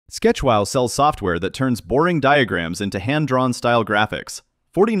Sketchwow sells software that turns boring diagrams into hand-drawn style graphics.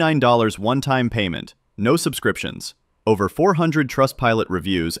 $49 one-time payment, no subscriptions. Over 400 Trustpilot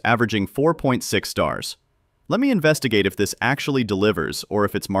reviews averaging 4.6 stars. Let me investigate if this actually delivers or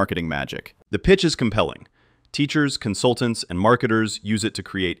if it's marketing magic. The pitch is compelling. Teachers, consultants, and marketers use it to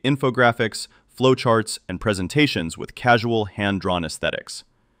create infographics, flowcharts, and presentations with casual, hand-drawn aesthetics.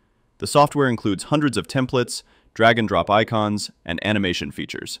 The software includes hundreds of templates, drag-and-drop icons, and animation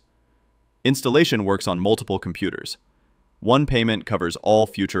features. Installation works on multiple computers. One payment covers all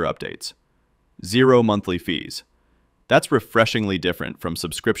future updates. 0 monthly fees. That's refreshingly different from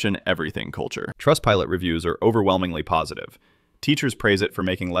subscription everything culture. Trustpilot reviews are overwhelmingly positive. Teachers praise it for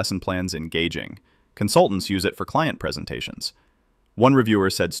making lesson plans engaging. Consultants use it for client presentations. One reviewer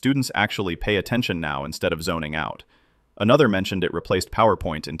said students actually pay attention now instead of zoning out. Another mentioned it replaced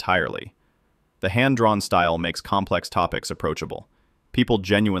PowerPoint entirely. The hand-drawn style makes complex topics approachable. People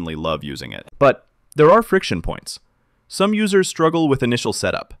genuinely love using it. But there are friction points. Some users struggle with initial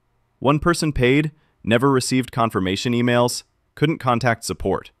setup. One person paid, never received confirmation emails, couldn't contact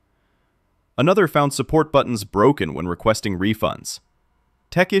support. Another found support buttons broken when requesting refunds.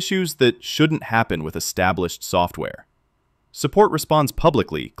 Tech issues that shouldn't happen with established software. Support responds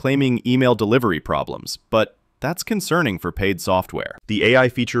publicly, claiming email delivery problems, but that's concerning for paid software. The AI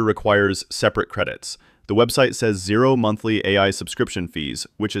feature requires separate credits. The website says 0 monthly AI subscription fees,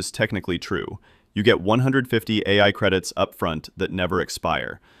 which is technically true. You get 150 AI credits upfront that never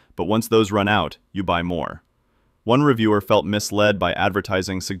expire, but once those run out, you buy more. One reviewer felt misled by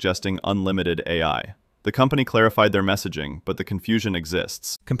advertising suggesting unlimited AI. The company clarified their messaging, but the confusion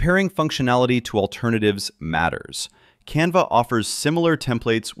exists. Comparing functionality to alternatives matters. Canva offers similar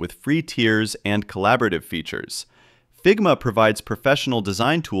templates with free tiers and collaborative features. Figma provides professional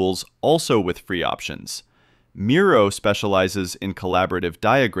design tools also with free options. Miro specializes in collaborative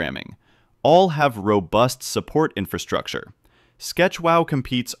diagramming. All have robust support infrastructure. Sketchwow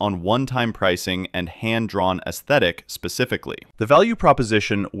competes on one-time pricing and hand-drawn aesthetic specifically. The value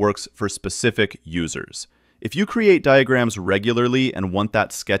proposition works for specific users. If you create diagrams regularly and want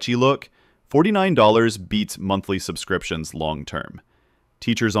that sketchy look, $49 beats monthly subscriptions long-term.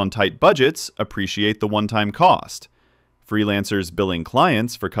 Teachers on tight budgets appreciate the one-time cost. Freelancers billing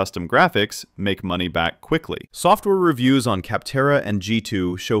clients for custom graphics make money back quickly. Software reviews on Capterra and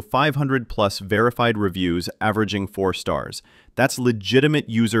G2 show 500+ verified reviews averaging 4 stars. That's legitimate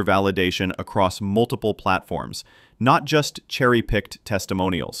user validation across multiple platforms, not just cherry-picked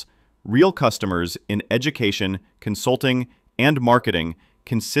testimonials. Real customers in education, consulting, and marketing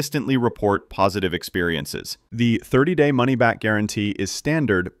consistently report positive experiences. The 30-day money-back guarantee is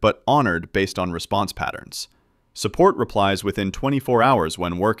standard but honored based on response patterns. Support replies within 24 hours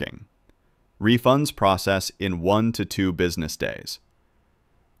when working. Refunds process in 1 to 2 business days.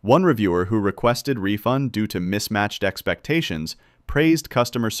 One reviewer who requested refund due to mismatched expectations praised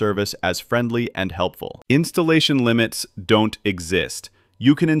customer service as friendly and helpful. Installation limits don't exist.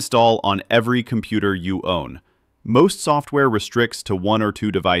 You can install on every computer you own. Most software restricts to 1 or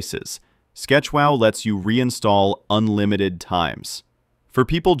 2 devices. Sketchwow lets you reinstall unlimited times. For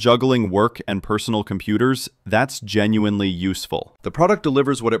people juggling work and personal computers, that's genuinely useful. The product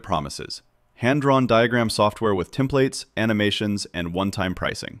delivers what it promises. Hand-drawn diagram software with templates, animations, and one-time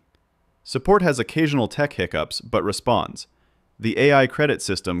pricing. Support has occasional tech hiccups, but responds. The AI credit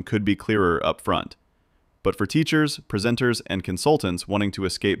system could be clearer up front. But for teachers, presenters, and consultants wanting to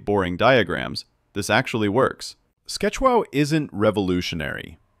escape boring diagrams, this actually works. Sketchwow isn't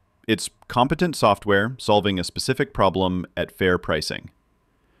revolutionary. It's competent software solving a specific problem at fair pricing.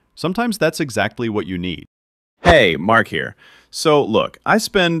 Sometimes that's exactly what you need. Hey, Mark here. So look, I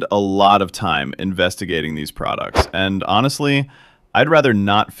spend a lot of time investigating these products, and honestly, I'd rather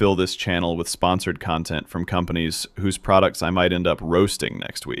not fill this channel with sponsored content from companies whose products I might end up roasting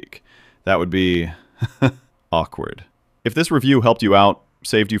next week. That would be awkward. If this review helped you out,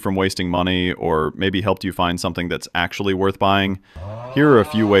 saved you from wasting money, or maybe helped you find something that's actually worth buying, here are a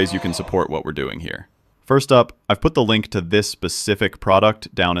few ways you can support what we're doing here. First up, I've put the link to this specific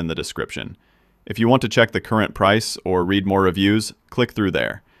product down in the description. If you want to check the current price or read more reviews, click through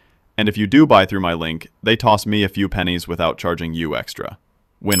there. And if you do buy through my link, they toss me a few pennies without charging you extra.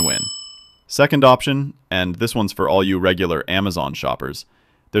 Win-win. Second option, and this one's for all you regular Amazon shoppers,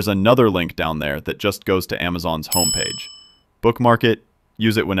 there's another link down there that just goes to Amazon's homepage. Bookmark it,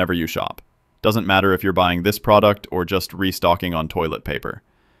 use it whenever you shop. Doesn't matter if you're buying this product or just restocking on toilet paper.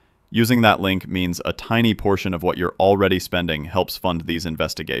 Using that link means a tiny portion of what you're already spending helps fund these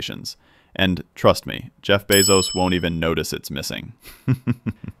investigations. And trust me, Jeff Bezos won't even notice it's missing.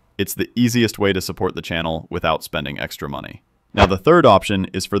 It's the easiest way to support the channel without spending extra money. Now, the third option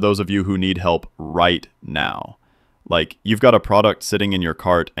is for those of you who need help right now. Like, you've got a product sitting in your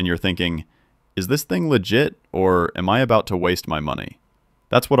cart and you're thinking, is this thing legit or am I about to waste my money?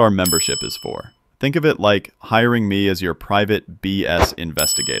 That's what our membership is for. Think of it like hiring me as your private BS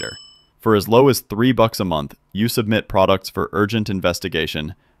investigator. For as low as $3 a month, you submit products for urgent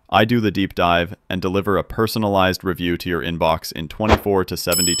investigation, I do the deep dive, and deliver a personalized review to your inbox in 24 to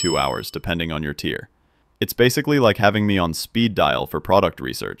 72 hours, depending on your tier. It's basically like having me on speed dial for product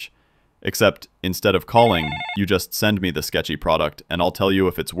research. Except, instead of calling, you just send me the sketchy product, and I'll tell you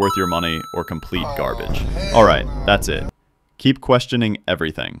if it's worth your money or complete garbage. Alright, that's it. Keep questioning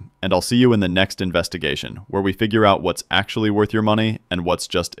everything, and I'll see you in the next investigation, where we figure out what's actually worth your money and what's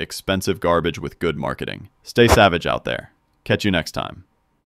just expensive garbage with good marketing. Stay savage out there. Catch you next time.